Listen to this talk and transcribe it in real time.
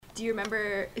Do you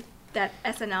remember that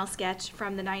SNL sketch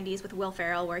from the 90s with Will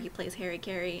Ferrell where he plays Harry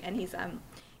Carey and he's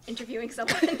interviewing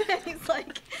someone and he's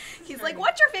like,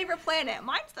 what's your favorite planet?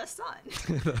 Mine's the sun.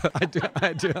 I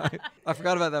do. I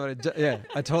forgot about that, but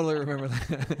I totally remember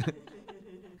that.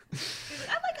 He's like,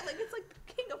 I like it, like it's like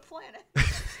king of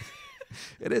planets.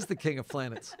 It is the king of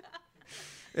planets.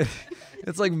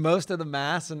 It's like most of the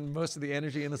mass and most of the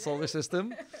energy in the solar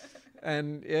system,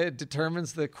 and it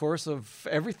determines the course of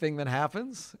everything that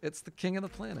happens. It's the king of the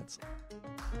planets.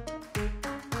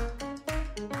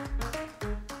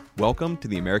 Welcome to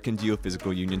the American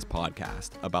Geophysical Union's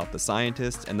podcast about the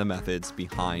scientists and the methods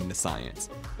behind the science.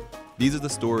 These are the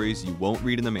stories you won't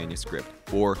read in the manuscript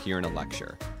or hear in a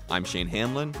lecture. I'm Shane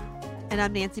Hanlon. And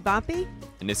I'm Nancy Bompey.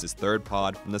 And this is Third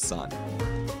Pod from the Sun.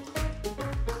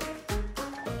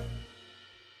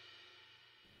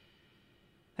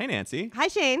 Hey, Nancy. Hi,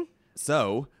 Shane.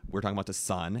 So, we're talking about the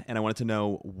sun, and I wanted to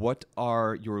know, what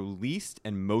are your least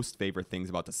and most favorite things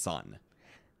about the sun?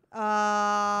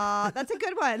 That's a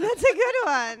good one. Let's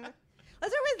start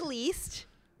with least.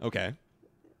 Okay.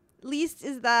 Least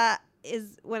is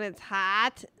when it's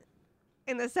hot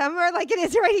in the summer, like it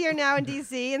is right here now in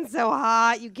DC, and so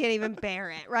hot you can't even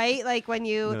bear it, right? Like when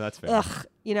you, No, that's fair.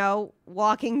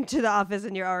 walking to the office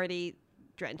and you're already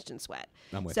drenched in sweat.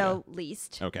 I'm with So you.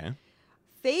 least. Okay.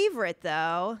 Favorite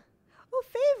though.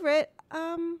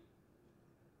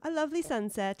 A lovely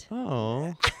sunset.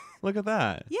 Oh, look at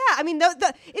that. Yeah, I mean,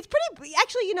 it's pretty.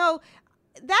 Actually,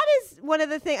 that is one of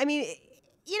the things. I mean,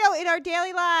 in our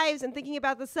daily lives and thinking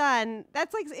about the sun,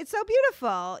 that's like it's so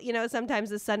beautiful. Sometimes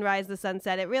the sunrise, the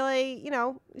sunset. It really,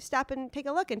 stop and take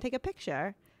a look and take a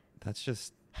picture.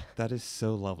 That is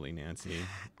so lovely, Nancy.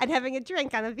 And having a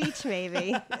drink on the beach,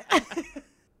 maybe.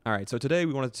 All right, so today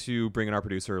we wanted to bring in our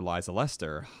producer, Liza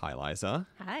Lester. Hi, Liza.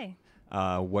 Hi.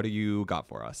 What do you got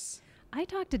for us? I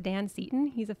talked to Dan Seaton.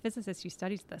 He's a physicist who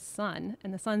studies the sun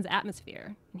and the sun's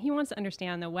atmosphere. And he wants to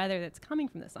understand the weather that's coming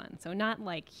from the sun. So not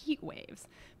like heat waves,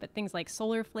 but things like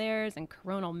solar flares and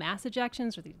coronal mass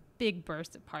ejections, or these big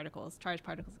bursts of particles, charged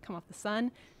particles that come off the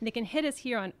sun. And they can hit us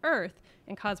here on Earth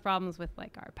and cause problems with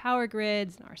like our power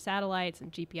grids and our satellites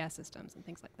and GPS systems and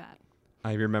things like that.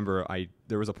 I remember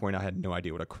there was a point I had no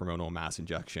idea what a coronal mass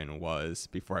injection was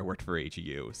before I worked for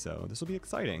AGU, so this will be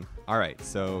exciting. All right,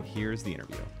 so here's the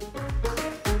interview.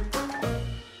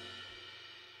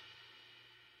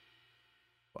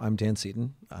 I'm Dan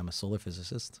Seaton. I'm a solar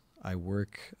physicist. I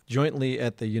work jointly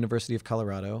at the University of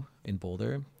Colorado in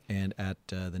Boulder and at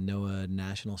the NOAA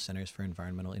National Centers for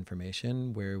Environmental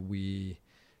Information, where we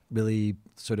really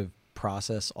sort of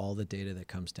process all the data that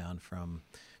comes down from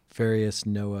various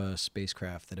NOAA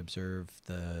spacecraft that observe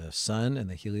the sun and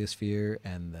the heliosphere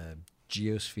and the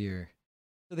geosphere.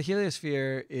 So the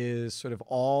heliosphere is sort of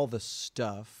all the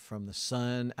stuff from the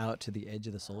sun out to the edge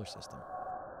of the solar system.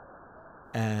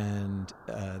 And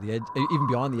the edge, even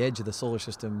beyond the edge of the solar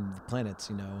system, the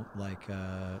planets, like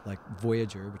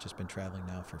Voyager, which has been traveling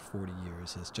now for 40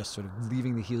 years, is just sort of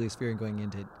leaving the heliosphere and going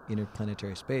into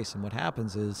interplanetary space. And what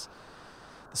happens is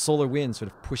the solar wind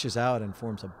sort of pushes out and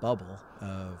forms a bubble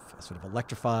of sort of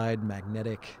electrified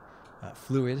magnetic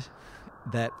fluid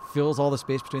that fills all the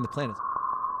space between the planets.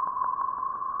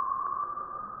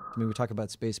 I mean, we talk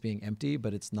about space being empty,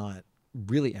 but it's not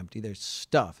really empty. There's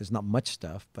stuff. There's not much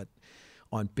stuff, but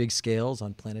on big scales,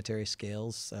 on planetary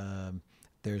scales,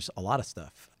 there's a lot of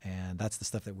stuff. And that's the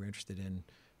stuff that we're interested in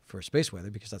for space weather,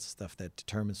 because that's the stuff that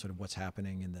determines sort of what's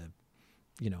happening in the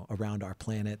around our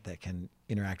planet that can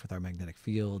interact with our magnetic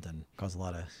field and cause a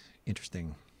lot of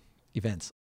interesting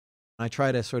events. I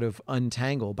try to sort of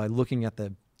untangle, by looking at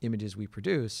the images we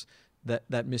produce,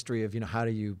 that mystery of, how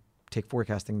do you take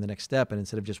forecasting the next step, and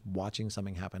instead of just watching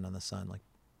something happen on the sun, like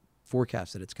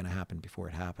forecast that it's going to happen before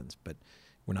it happens, but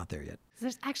we're not there yet. So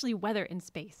there's actually weather in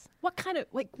space. What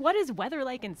is weather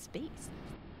like in space?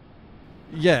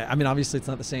 Yeah, I mean, obviously it's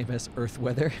not the same as Earth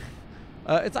weather.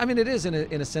 It is in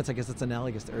a sense. I guess it's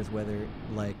analogous to Earth weather.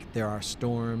 Like there are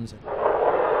storms, and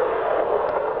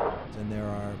there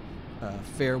are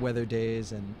fair weather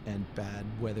days and bad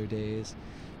weather days.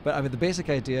 But I mean, the basic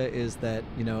idea is that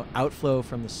outflow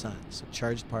from the sun, so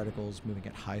charged particles moving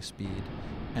at high speed,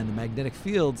 and the magnetic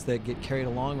fields that get carried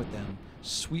along with them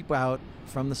sweep out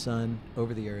from the sun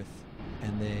over the Earth,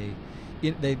 and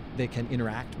they can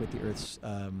interact with the Earth's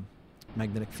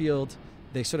magnetic field.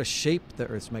 They sort of shape the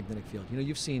Earth's magnetic field.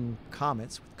 You've seen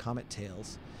comets with comet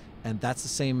tails, and that's the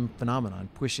same phenomenon,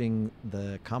 pushing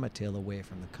the comet tail away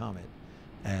from the comet,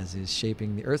 as is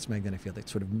shaping the Earth's magnetic field. It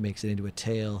sort of makes it into a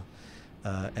tail,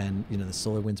 and the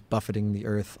solar wind's buffeting the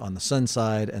Earth on the sun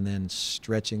side and then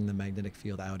stretching the magnetic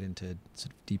field out into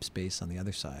sort of deep space on the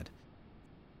other side.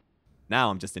 Now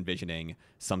I'm just envisioning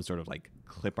some sort of like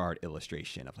clip art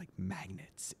illustration of like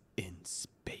magnets in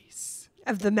space.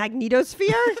 Of the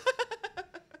magnetosphere?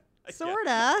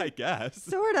 Sorta. I guess.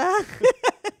 Sorta.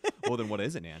 Well, then what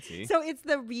is it, Nancy? So it's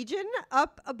the region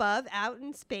up above, out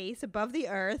in space, above the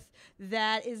Earth,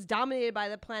 that is dominated by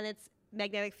the planet's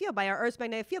magnetic field, by our Earth's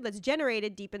magnetic field that's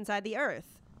generated deep inside the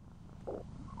Earth.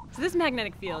 So this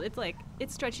magnetic field,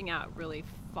 it's stretching out really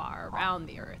far around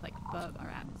the Earth, like above our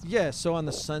atmosphere. Yeah, so on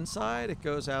the sun side, it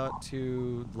goes out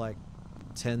to like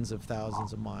tens of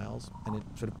thousands of miles, and it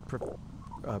sort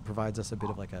of provides us a bit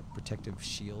of like a protective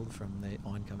shield from the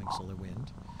oncoming solar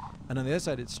wind. And on the other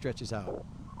side, it stretches out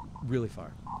really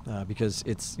far because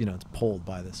it's pulled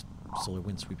by this solar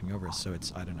wind sweeping over us. So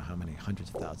it's, I don't know how many hundreds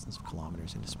of thousands of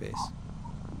kilometers into space.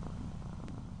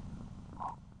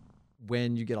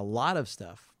 When you get a lot of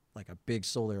stuff, like a big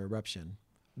solar eruption,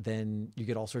 then you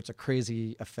get all sorts of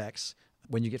crazy effects.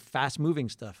 When you get fast-moving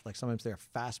stuff, like sometimes there are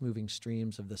fast-moving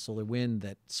streams of the solar wind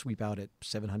that sweep out at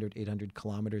 700, 800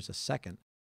 kilometers a second.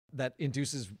 That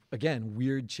induces, again,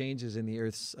 weird changes in the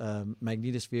Earth's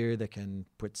magnetosphere that can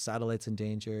put satellites in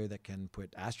danger, that can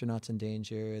put astronauts in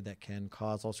danger, that can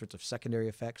cause all sorts of secondary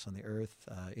effects on the Earth,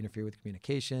 interfere with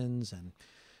communications and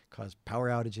cause power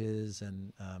outages.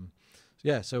 And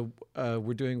so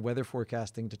we're doing weather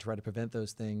forecasting to try to prevent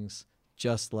those things,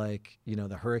 just like,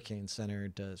 the Hurricane Center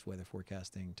does weather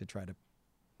forecasting to try to,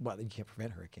 well, you can't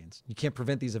prevent hurricanes. You can't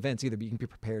prevent these events either, but you can be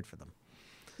prepared for them.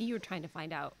 You were trying to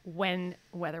find out when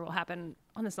weather will happen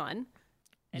on the sun.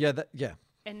 And,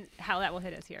 And how that will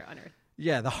hit us here on Earth.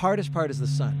 Yeah, the hardest part is the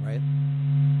sun, right?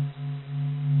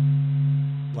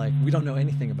 Like, we don't know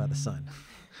anything about the sun.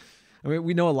 I mean,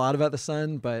 we know a lot about the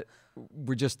sun, but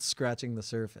we're just scratching the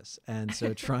surface. And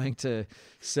so trying to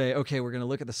say, okay, we're going to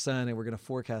look at the sun and we're going to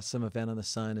forecast some event on the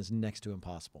sun is next to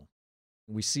impossible.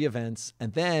 We see events,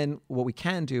 and then what we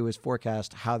can do is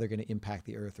forecast how they're going to impact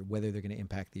the Earth, or whether they're going to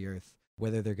impact the Earth,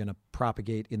 whether they're going to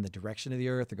propagate in the direction of the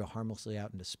Earth or go harmlessly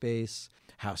out into space,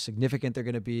 how significant they're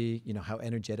going to be, how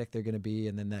energetic they're going to be,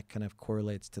 and then that kind of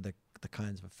correlates to the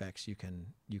kinds of effects you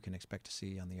can expect to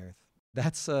see on the Earth.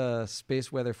 That's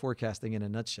space weather forecasting in a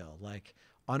nutshell. Like,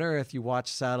 on Earth, you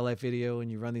watch satellite video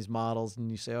and you run these models and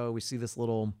you say, oh, we see this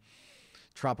little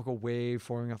tropical wave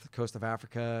forming off the coast of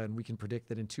Africa, and we can predict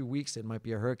that in 2 weeks it might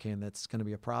be a hurricane that's going to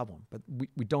be a problem. But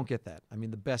we don't get that. I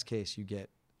mean, the best case, you get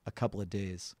a couple of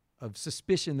days of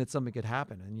suspicion that something could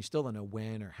happen, and you still don't know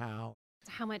when or how.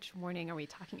 How much warning are we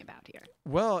talking about here?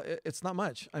 Well, it's not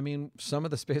much. I mean, some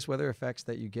of the space weather effects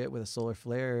that you get with a solar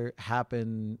flare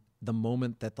happen the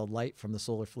moment that the light from the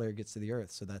solar flare gets to the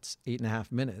Earth. So that's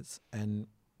 8.5 minutes. And,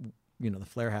 the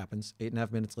flare happens.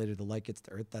 8.5 minutes later, the light gets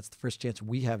to Earth. That's the first chance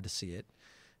we have to see it.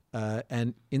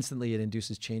 And instantly it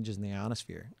induces changes in the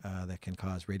ionosphere that can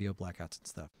cause radio blackouts and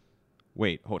stuff.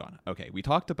 Wait, hold on. Okay, we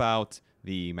talked about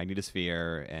the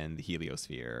magnetosphere and the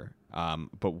heliosphere,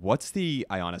 but what's the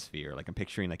ionosphere? Like, I'm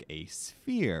picturing like a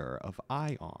sphere of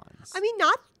ions. I mean,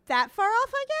 not that far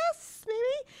off, I guess,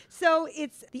 maybe. So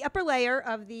it's the upper layer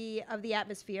of the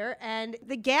atmosphere, and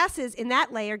the gases in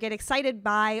that layer get excited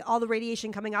by all the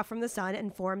radiation coming off from the sun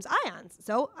and forms ions.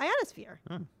 So ionosphere.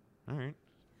 All right.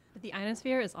 But the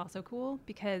ionosphere is also cool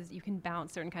because you can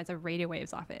bounce certain kinds of radio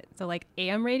waves off it. So like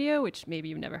AM radio, which maybe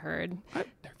you've never heard. I've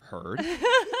never heard.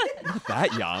 Not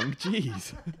that young.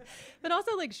 Jeez. But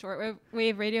also like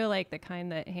shortwave radio, like the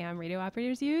kind that ham radio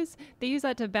operators use. They use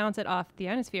that to bounce it off the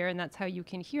ionosphere, and that's how you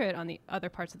can hear it on the other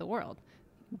parts of the world.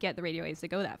 Get the radio waves to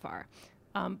go that far.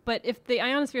 But if the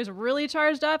ionosphere is really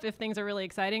charged up, if things are really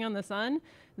exciting on the sun,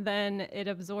 then it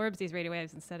absorbs these radio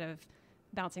waves instead of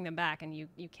bouncing them back, and you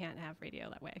can't have radio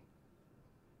that way.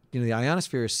 The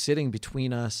ionosphere is sitting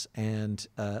between us and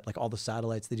like all the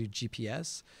satellites that do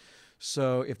GPS.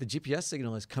 So if the GPS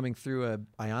signal is coming through a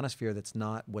ionosphere that's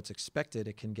not what's expected,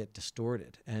 it can get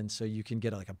distorted. And so you can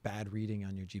get like a bad reading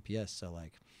on your GPS. So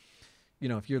like,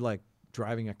 if you're like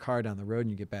driving a car down the road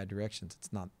and you get bad directions,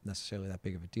 it's not necessarily that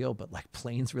big of a deal. But like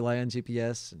planes rely on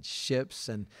GPS, and ships,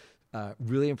 and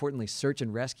really importantly, search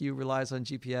and rescue relies on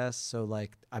GPS. So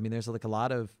like, I mean, there's like a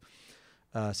lot of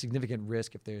significant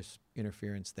risk if there's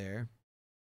interference there.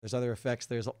 There's other effects.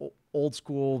 There's old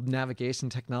school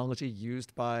navigation technology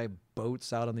used by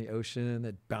boats out on the ocean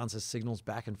that bounces signals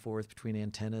back and forth between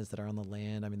antennas that are on the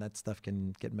land. I mean, that stuff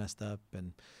can get messed up.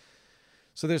 And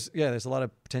so there's a lot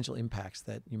of potential impacts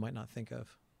that you might not think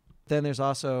of. Then there's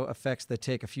also effects that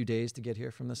take a few days to get here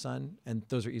from the sun, and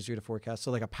those are easier to forecast. So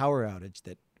like a power outage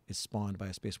that is spawned by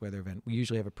a space weather event, we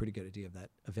usually have a pretty good idea of that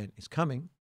event is coming.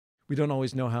 We don't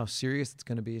always know how serious it's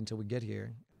going to be until we get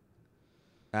here.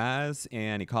 As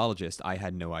an ecologist, I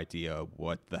had no idea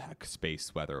what the heck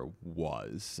space weather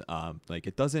was. Like,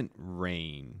 it doesn't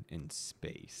rain in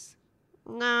space.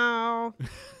 No,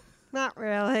 not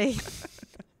really.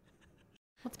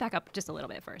 Let's back up just a little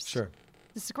bit first. Sure.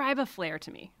 Describe a flare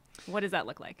to me. What does that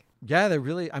look like? Yeah, they're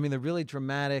really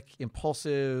dramatic,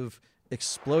 impulsive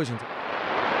explosions.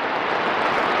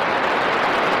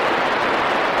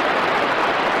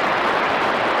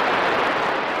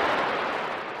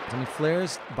 I mean,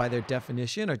 flares, by their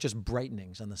definition, are just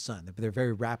brightenings on the sun. They're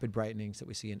very rapid brightenings that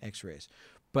we see in X-rays.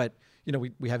 But, you know,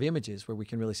 we have images where we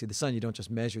can really see the sun. You don't just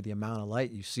measure the amount of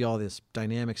light. You see all this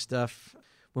dynamic stuff.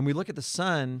 When we look at the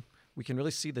sun, we can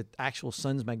really see the actual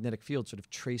sun's magnetic field sort of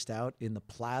traced out in the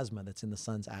plasma that's in the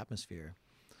sun's atmosphere.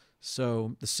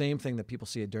 So the same thing that people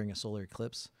see it during a solar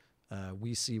eclipse,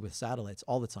 we see with satellites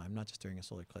all the time, not just during a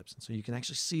solar eclipse. And so you can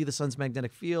actually see the sun's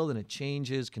magnetic field, and it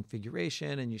changes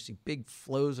configuration, and you see big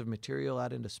flows of material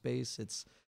out into space.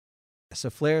 So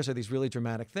flares are these really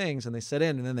dramatic things, and they set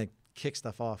in, and then they kick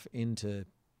stuff off into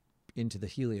the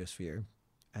heliosphere,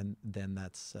 and then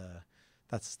that's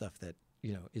stuff that,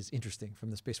 you know, is interesting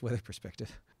from the space weather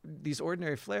perspective. These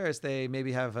ordinary flares, they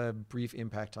maybe have a brief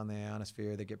impact on the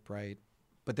ionosphere. They get bright,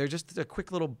 but they're just a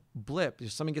quick little blip.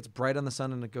 Just something gets bright on the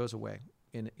sun and it goes away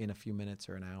in a few minutes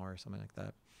or an hour or something like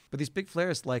that. But these big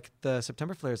flares, like the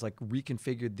September flares, like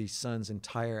reconfigured the sun's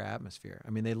entire atmosphere. I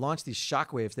mean, they launched these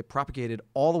shock waves that propagated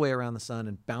all the way around the sun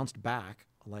and bounced back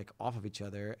like off of each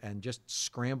other and just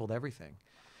scrambled everything.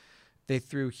 They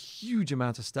threw huge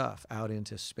amounts of stuff out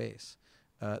into space.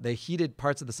 They heated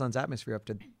parts of the sun's atmosphere up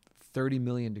to 30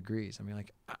 million degrees. I mean,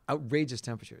 like outrageous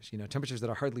temperatures, you know, temperatures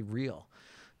that are hardly real.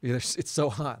 You know, it's so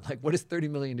hot. Like, what is 30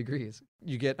 million degrees?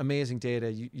 You get amazing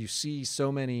data. You see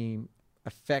so many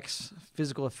effects,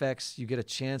 physical effects. You get a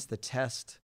chance to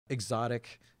test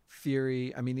exotic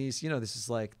theory. I mean, this is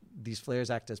like, these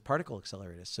flares act as particle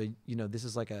accelerators. So, you know, this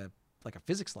is like a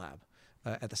physics lab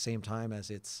at the same time as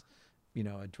it's, you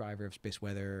know, a driver of space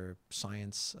weather or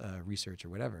science research or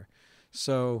whatever.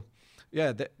 So,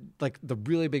 yeah, the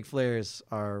really big flares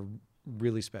are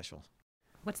really special.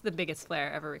 What's the biggest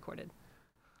flare ever recorded?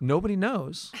 Nobody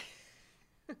knows.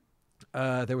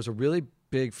 There was a really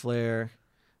big flare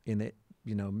in the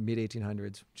mid 1800s,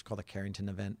 which is called the Carrington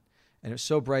event, and it was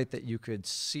so bright that you could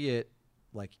see it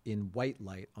like in white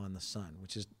light on the sun,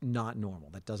 which is not normal.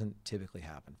 That doesn't typically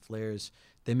happen. Flares,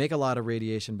 they make a lot of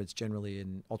radiation, but it's generally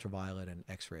in ultraviolet and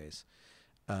X-rays.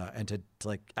 And to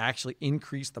like actually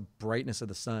increase the brightness of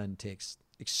the sun takes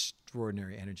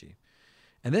extraordinary energy.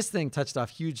 And this thing touched off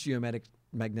huge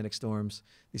geomagnetic storms.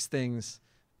 These things,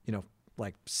 you know,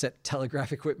 like set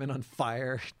telegraph equipment on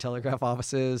fire, telegraph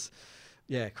offices.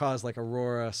 Yeah, it caused like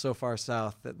aurora so far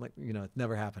south that, like, you know, it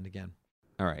never happened again.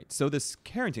 All right. So this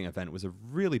Carrington event was a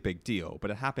really big deal, but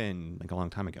it happened like a long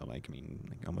time ago. Like, I mean,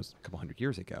 like almost a couple hundred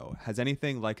years ago. Has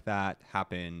anything like that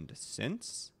happened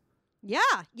since? Yeah,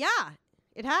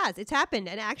 it has. It's happened.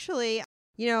 And actually,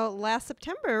 you know, last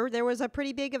September, there was a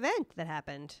pretty big event that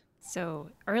happened. So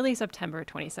early September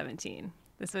 2017.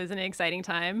 This was an exciting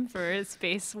time for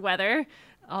space weather.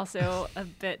 Also a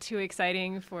bit too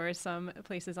exciting for some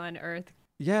places on Earth.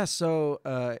 Yeah, so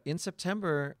in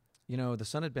September, you know, the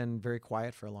sun had been very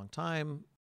quiet for a long time.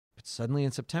 But suddenly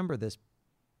in September, this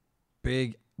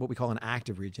big, what we call an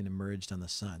active region, emerged on the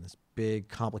sun. This big,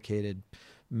 complicated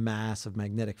mass of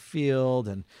magnetic field,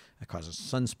 and it causes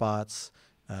sunspots,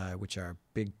 which are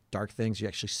big, dark things you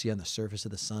actually see on the surface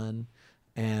of the sun.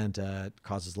 And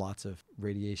causes lots of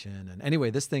radiation. And anyway,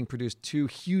 this thing produced two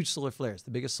huge solar flares,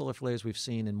 the biggest solar flares we've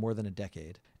seen in more than a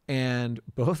decade. And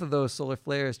both of those solar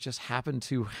flares just happened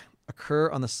to occur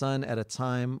on the sun at a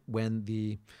time when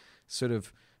the sort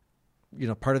of, you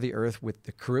know, part of the Earth with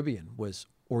the Caribbean was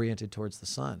oriented towards the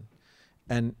sun.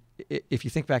 And if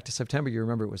you think back to September, you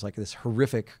remember it was like this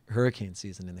horrific hurricane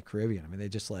season in the Caribbean. I mean, they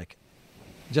just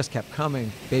kept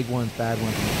coming, big ones, bad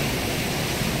ones.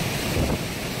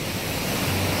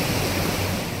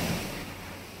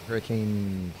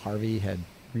 Hurricane Harvey had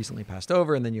recently passed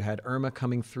over, and then you had Irma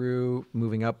coming through,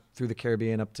 moving up through the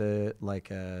Caribbean up to like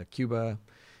Cuba,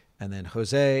 and then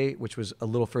Jose, which was a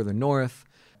little further north.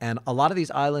 And a lot of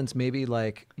these islands, maybe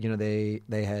like, you know, they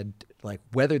had like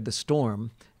weathered the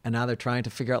storm, and now they're trying to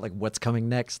figure out like what's coming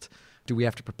next. Do we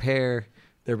have to prepare?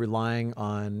 They're relying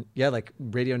on, like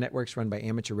radio networks run by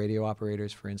amateur radio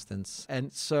operators, for instance.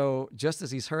 And so just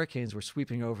as these hurricanes were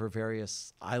sweeping over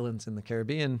various islands in the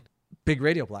Caribbean, big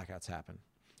radio blackouts happen.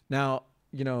 Now,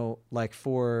 you know, like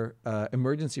for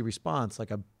emergency response,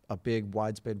 like a big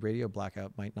widespread radio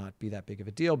blackout might not be that big of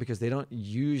a deal because they don't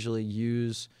usually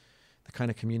use the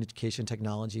kind of communication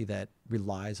technology that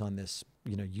relies on this,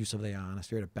 use of the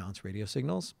ionosphere to bounce radio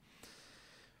signals.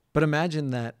 But imagine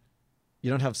that you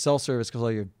don't have cell service because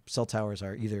all your cell towers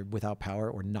are either without power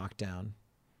or knocked down.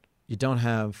 You don't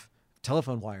have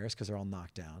telephone wires because they're all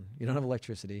knocked down. You don't have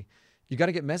electricity. You got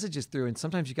to get messages through, and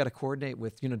sometimes you got to coordinate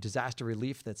with, disaster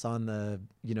relief that's on the,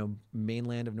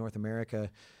 mainland of North America.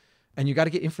 And you got to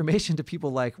get information to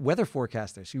people like weather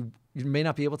forecasters who you may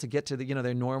not be able to get to the,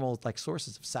 their normal like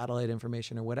sources of satellite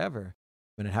information or whatever.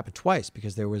 And it happened twice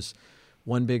because there was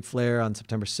one big flare on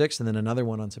September 6th and then another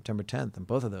one on September 10th. And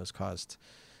both of those caused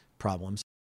problems.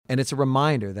 And it's a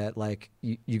reminder that like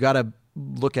you got to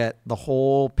look at the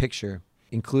whole picture,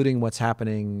 including what's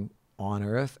happening on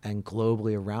Earth and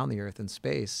globally around the Earth in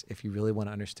space, if you really want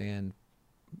to understand,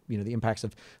 the impacts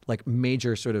of like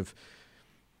major sort of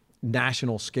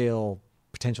national scale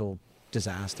potential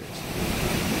disasters.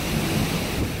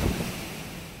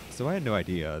 So I had no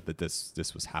idea that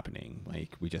this was happening.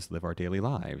 Like, we just live our daily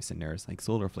lives, and there's like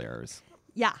solar flares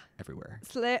Yeah. everywhere.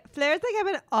 Flares like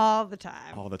happen all the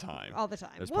time. All the time. All the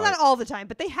time. There's Well, probably- not all the time,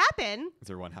 but they happen. Is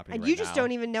there one happening And right you just now?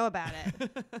 don't even know about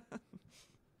it.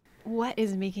 What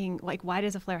is making, like, why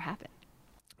does a flare happen?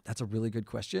 That's a really good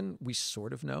question. We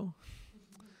sort of know.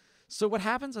 So what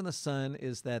happens on the sun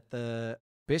is that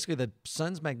basically the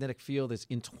sun's magnetic field is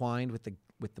entwined with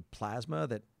the plasma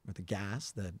with the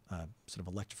gas, the sort of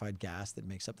electrified gas that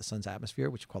makes up the sun's atmosphere,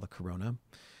 which we call the corona.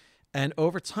 And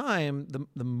over time,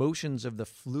 the motions of the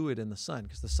fluid in the sun,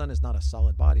 because the sun is not a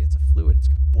solid body, it's a fluid, it's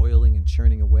boiling and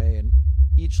churning away. And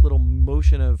each little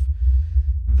motion of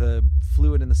the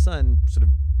fluid in the sun sort of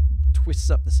twists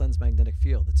up the sun's magnetic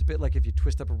field. It's a bit like if you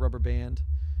twist up a rubber band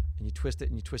and you twist it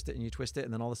and you twist it and you twist it,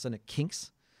 and then all of a sudden it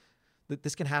kinks.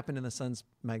 This can happen in the sun's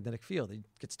magnetic field. It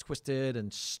gets twisted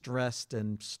and stressed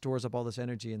and stores up all this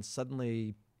energy, and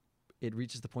suddenly it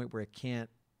reaches the point where it can't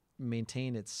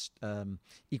maintain its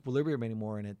equilibrium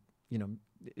anymore, and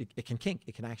it can kink.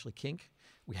 It can actually kink.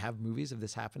 We have movies of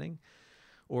this happening.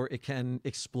 Or it can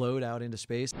explode out into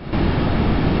space.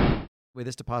 Where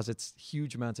this deposits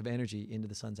huge amounts of energy into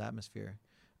the sun's atmosphere.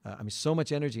 So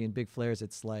much energy in big flares,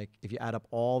 it's like if you add up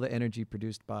all the energy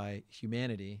produced by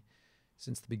humanity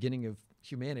since the beginning of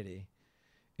humanity,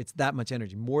 it's that much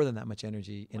energy, more than that much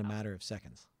energy in a matter of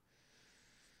seconds.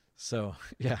 So,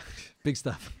 yeah, big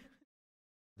stuff.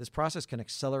 This process can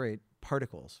accelerate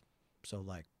particles, so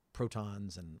like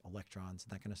protons and electrons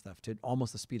and that kind of stuff, to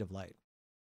almost the speed of light.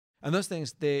 And those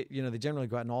things, they generally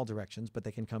go out in all directions, but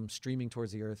they can come streaming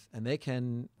towards the Earth, and they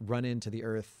can run into the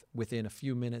Earth within a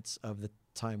few minutes of the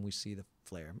time we see the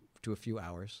flare, to a few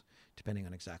hours, depending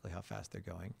on exactly how fast they're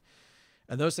going.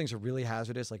 And those things are really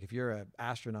hazardous. Like if you're an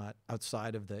astronaut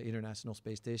outside of the International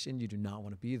Space Station, you do not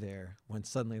want to be there when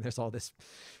suddenly there's all this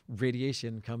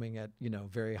radiation coming at,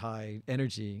 very high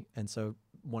energy. And so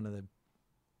one of the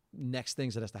next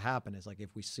things that has to happen is like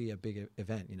if we see a big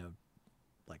event,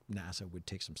 like NASA would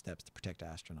take some steps to protect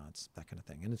astronauts, that kind of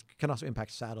thing. And it can also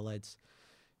impact satellites,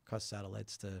 cause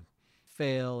satellites to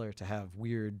fail or to have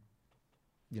weird,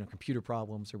 computer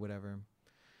problems or whatever.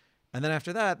 And then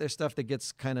after that, there's stuff that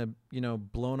gets kind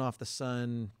of, blown off the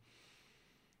sun.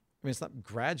 It's not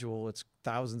gradual. It's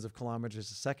thousands of kilometers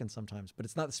a second sometimes, but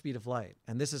it's not the speed of light.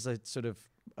 And this is a sort of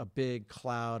a big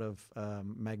cloud of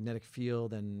magnetic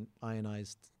field and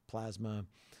ionized plasma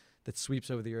that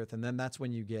sweeps over the Earth. And then that's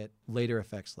when you get later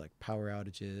effects like power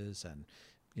outages and,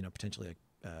 potentially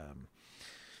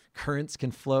currents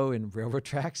can flow in railroad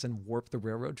tracks and warp the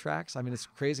railroad tracks. It's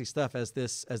crazy stuff as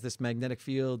this magnetic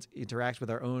field interacts with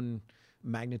our own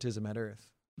magnetism at Earth.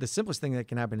 The simplest thing that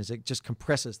can happen is it just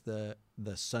compresses the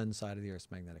sun side of the Earth's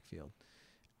magnetic field.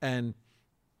 And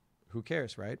who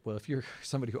cares, right? Well, if you're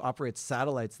somebody who operates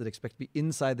satellites that expect to be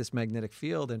inside this magnetic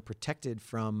field and protected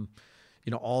from,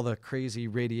 all the crazy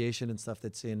radiation and stuff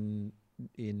that's in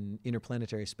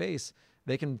interplanetary space,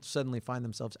 they can suddenly find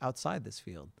themselves outside this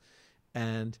field.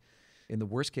 And in the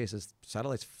worst cases,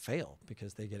 satellites fail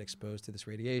because they get exposed to this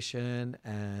radiation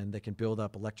and they can build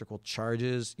up electrical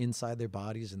charges inside their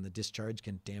bodies, and the discharge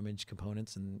can damage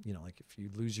components. And, like if you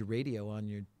lose your radio on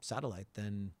your satellite,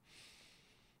 then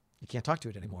you can't talk to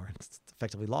it anymore. It's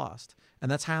effectively lost.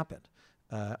 And that's happened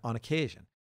on occasion.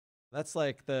 That's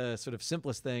like the sort of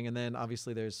simplest thing. And then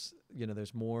obviously there's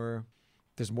more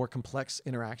complex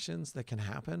interactions that can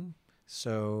happen.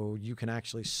 So you can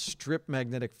actually strip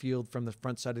magnetic field from the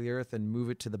front side of the Earth and move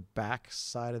it to the back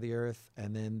side of the Earth.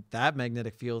 And then that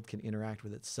magnetic field can interact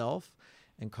with itself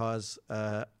and cause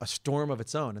a storm of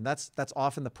its own. And that's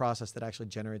often the process that actually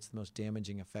generates the most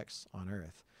damaging effects on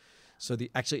Earth. So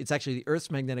it's actually the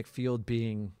Earth's magnetic field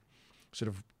being sort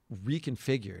of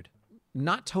reconfigured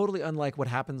not totally unlike what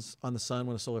happens on the sun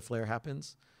when a solar flare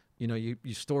happens. You know, you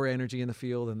store energy in the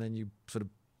field and then you sort of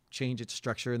change its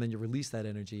structure and then you release that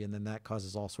energy, and then that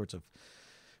causes all sorts of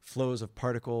flows of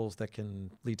particles that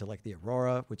can lead to like the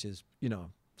aurora, which is, you know,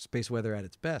 space weather at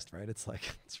its best, right? It's like,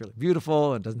 it's really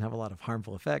beautiful and doesn't have a lot of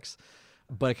harmful effects,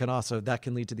 but it can also, that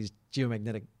can lead to these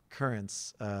geomagnetic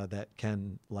currents that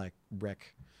can like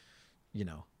wreck, you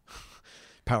know,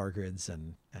 power grids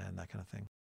and that kind of thing.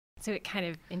 So it kind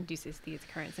of induces these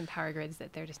currents and power grids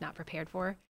that they're just not prepared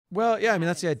for. Well, yeah, I mean,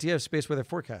 that's the idea of space weather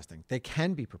forecasting. They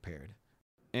can be prepared.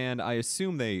 And I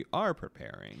assume they are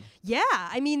preparing. Yeah,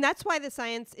 I mean, that's why the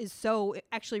science is so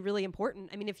actually really important.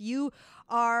 I mean, if you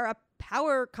are a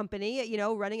power company, you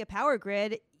know, running a power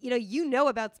grid, you know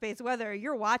about space weather,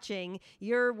 you're watching,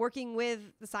 you're working with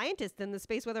the scientists and the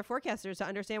space weather forecasters to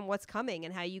understand what's coming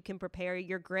and how you can prepare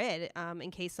your grid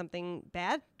in case something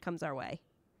bad comes our way.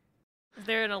 Is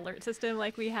there an alert system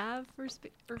like we have for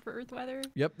Earth weather?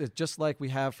 Yep, it's just like we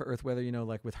have for Earth weather, you know,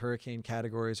 like with hurricane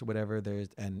categories or whatever, there's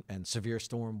and severe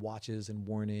storm watches and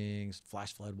warnings,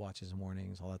 flash flood watches and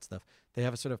warnings, all that stuff. They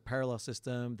have a sort of parallel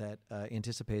system that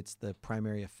anticipates the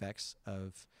primary effects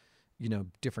of, you know,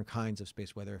 different kinds of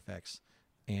space weather effects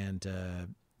and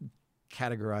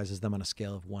categorizes them on a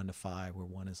scale of 1 to 5, where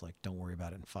 1 is like, don't worry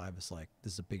about it, and 5 is like,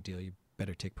 this is a big deal, you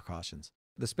better take precautions.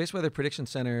 The Space Weather Prediction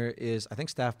Center is, I think,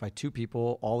 staffed by 2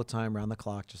 people all the time, around the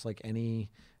clock, just like any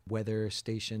weather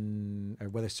station or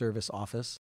weather service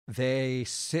office. They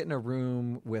sit in a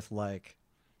room with like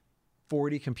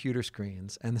 40 computer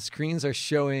screens, and the screens are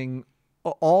showing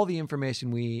all the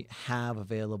information we have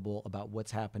available about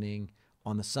what's happening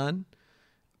on the sun,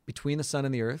 between the sun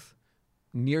and the Earth,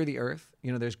 near the Earth.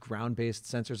 You know, there's ground-based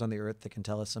sensors on the Earth that can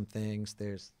tell us some things.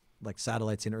 There's like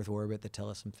satellites in Earth orbit that tell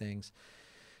us some things.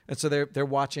 And so they're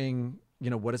watching, you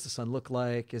know, what does the sun look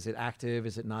like? Is it active?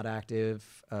 Is it not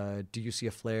active? Do you see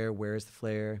a flare? Where is the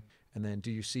flare? And then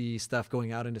do you see stuff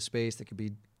going out into space that could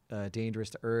be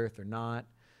dangerous to Earth or not?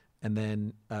 And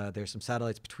then there's some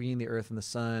satellites between the Earth and the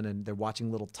sun, and they're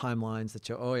watching little timelines that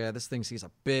show, oh yeah, this thing sees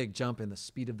a big jump in the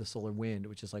speed of the solar wind,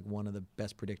 which is like one of the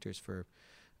best predictors for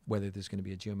whether there's going to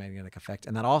be a geomagnetic effect.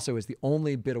 And that also is the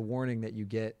only bit of warning that you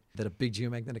get that a big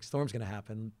geomagnetic storm is going to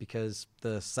happen, because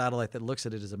the satellite that looks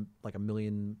at it is like a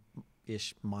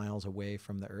million-ish miles away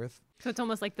from the Earth. So it's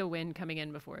almost like the wind coming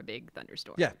in before a big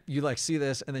thunderstorm. Yeah, you like see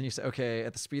this and then you say, okay,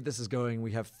 at the speed this is going,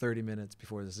 we have 30 minutes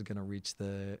before this is going to reach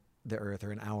the Earth,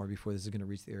 or an hour before this is going to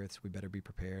reach the Earth, so we better be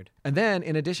prepared. And then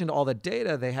in addition to all the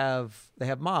data, they have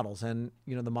models, and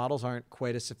you know, the models aren't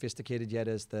quite as sophisticated yet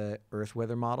as the Earth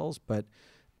weather models, but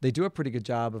they do a pretty good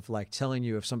job of like telling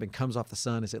you if something comes off the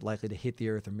sun, is it likely to hit the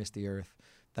Earth or miss the Earth,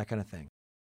 that kind of thing.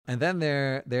 And then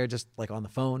they're just like on the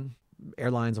phone.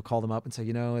 Airlines will call them up and say,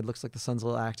 you know, it looks like the sun's a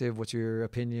little active. What's your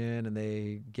opinion? And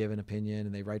they give an opinion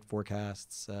and they write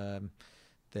forecasts. I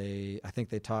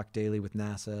think they talk daily with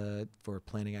NASA for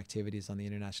planning activities on the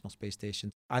International Space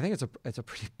Station. I think it's a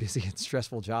pretty busy and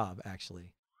stressful job, actually.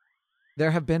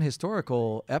 There have been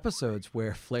historical episodes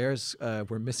where flares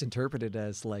were misinterpreted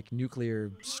as like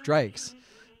nuclear strikes.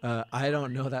 I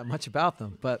don't know that much about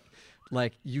them, but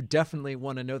like you definitely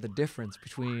want to know the difference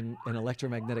between an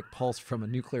electromagnetic pulse from a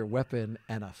nuclear weapon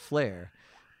and a flare,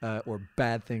 or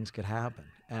bad things could happen.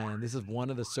 And this is one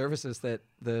of the services that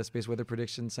the Space Weather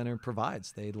Prediction Center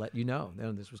provides. They let you know,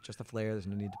 this was just a flare, there's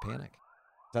no need to panic.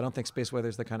 I don't think space weather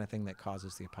is the kind of thing that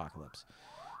causes the apocalypse.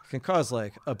 It can cause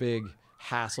like a big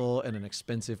hassle and an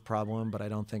expensive problem, but I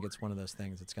don't think it's one of those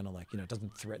things that's going to like, you know, it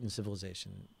doesn't threaten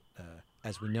civilization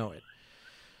as we know it.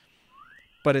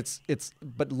 But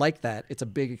but like that, it's a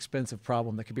big expensive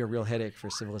problem that could be a real headache for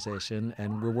civilization,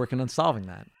 and we're working on solving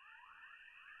that.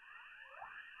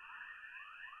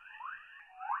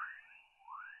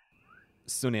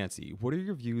 So Nancy, what are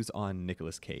your views on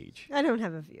Nicolas Cage? I don't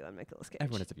have a view on Nicolas Cage.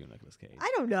 Everyone has a view on Nicolas Cage.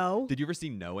 I don't know. Did you ever see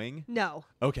Knowing? No.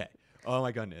 Okay. Oh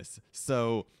my goodness.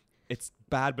 So it's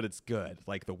bad, but it's good.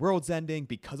 Like the world's ending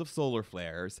because of solar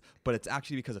flares, but it's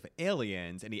actually because of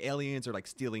aliens, and the aliens are like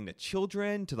stealing the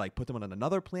children to like put them on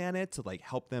another planet to like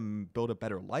help them build a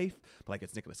better life. But like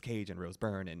it's Nicolas Cage and Rose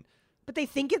Byrne, and But they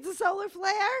think it's a solar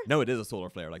flare? no, it is a solar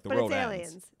flare. Like the But world it's ends.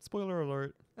 aliens. Spoiler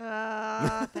alert.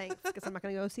 Thanks, because I'm not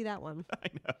going to go see that one. I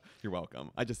know. You're welcome.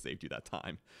 I just saved you that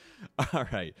time. All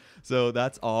right. So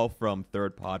that's all from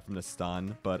Third Pod from the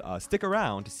Sun. But stick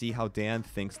around to see how Dan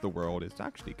thinks the world is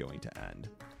actually going to end.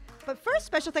 But first,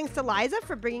 special thanks to Liza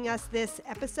for bringing us this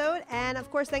episode. And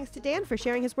of course, thanks to Dan for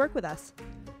sharing his work with us.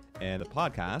 And the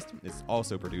podcast is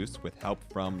also produced with help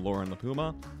from Lauren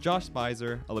LaPuma, Josh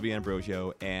Spicer, Olivia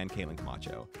Ambrosio, and Caitlin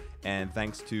Camacho. And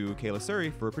thanks to Kayla Surrey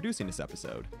for producing this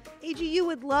episode. AGU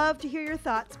would love to hear your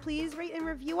thoughts. Please rate and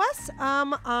review us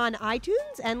on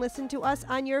iTunes and listen to us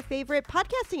on your favorite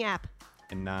podcasting app.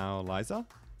 And now, Liza?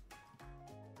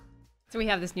 So we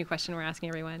have this new question we're asking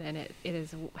everyone, and it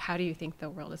is, how do you think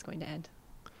the world is going to end?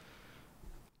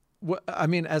 Well, I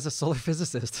mean, as a solar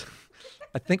physicist,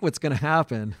 I think what's going to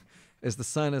happen is the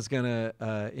sun is going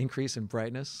to increase in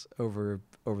brightness over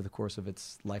the course of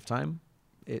its lifetime.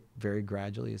 It very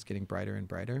gradually is getting brighter and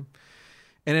brighter.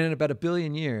 And in about 1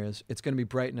 billion years, it's going to be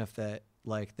bright enough that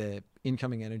like the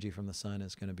incoming energy from the sun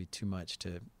is going to be too much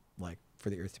to like for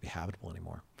the Earth to be habitable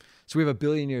anymore. So we have 1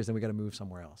 billion years, then we got to move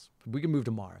somewhere else. We can move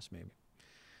to Mars maybe.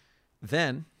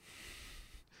 Then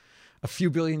a few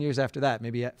billion years after that,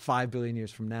 maybe at 5 billion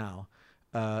years from now,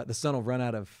 the sun will run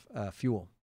out of fuel,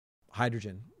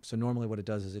 hydrogen. So normally what it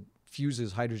does is it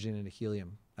fuses hydrogen into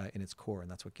helium in its core,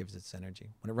 and that's what gives its energy.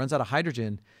 When it runs out of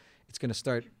hydrogen, it's going to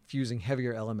start fusing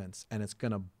heavier elements, and it's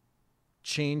going to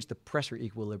change the pressure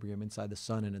equilibrium inside the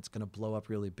sun, and it's going to blow up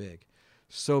really big.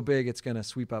 So big, it's going to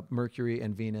sweep up Mercury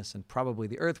and Venus and probably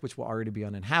the Earth, which will already be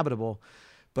uninhabitable.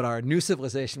 But our new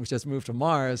civilization, which has moved to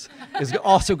Mars, is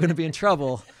also going to be in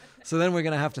trouble. So then we're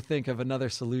going to have to think of another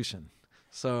solution.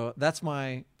 So that's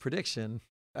my prediction.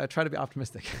 I try to be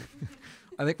optimistic.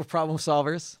 I think we're problem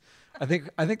solvers. I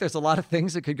think there's a lot of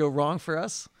things that could go wrong for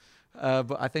us,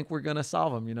 but I think we're going to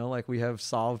solve them, like we have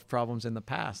solved problems in the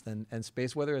past. And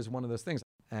space weather is one of those things.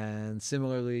 And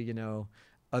similarly,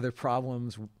 other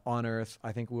problems on Earth,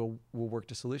 I think we'll work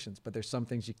to solutions. But there's some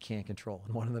things you can't control.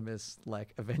 And one of them is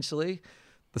like eventually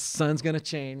the sun's going to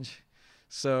change.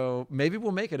 So maybe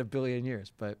we'll make it 1 billion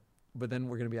years, but then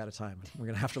we're going to be out of time. We're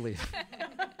going to have to leave.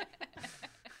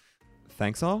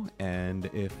 Thanks all, and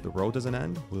if the world doesn't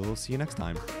end, we'll see you next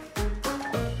time.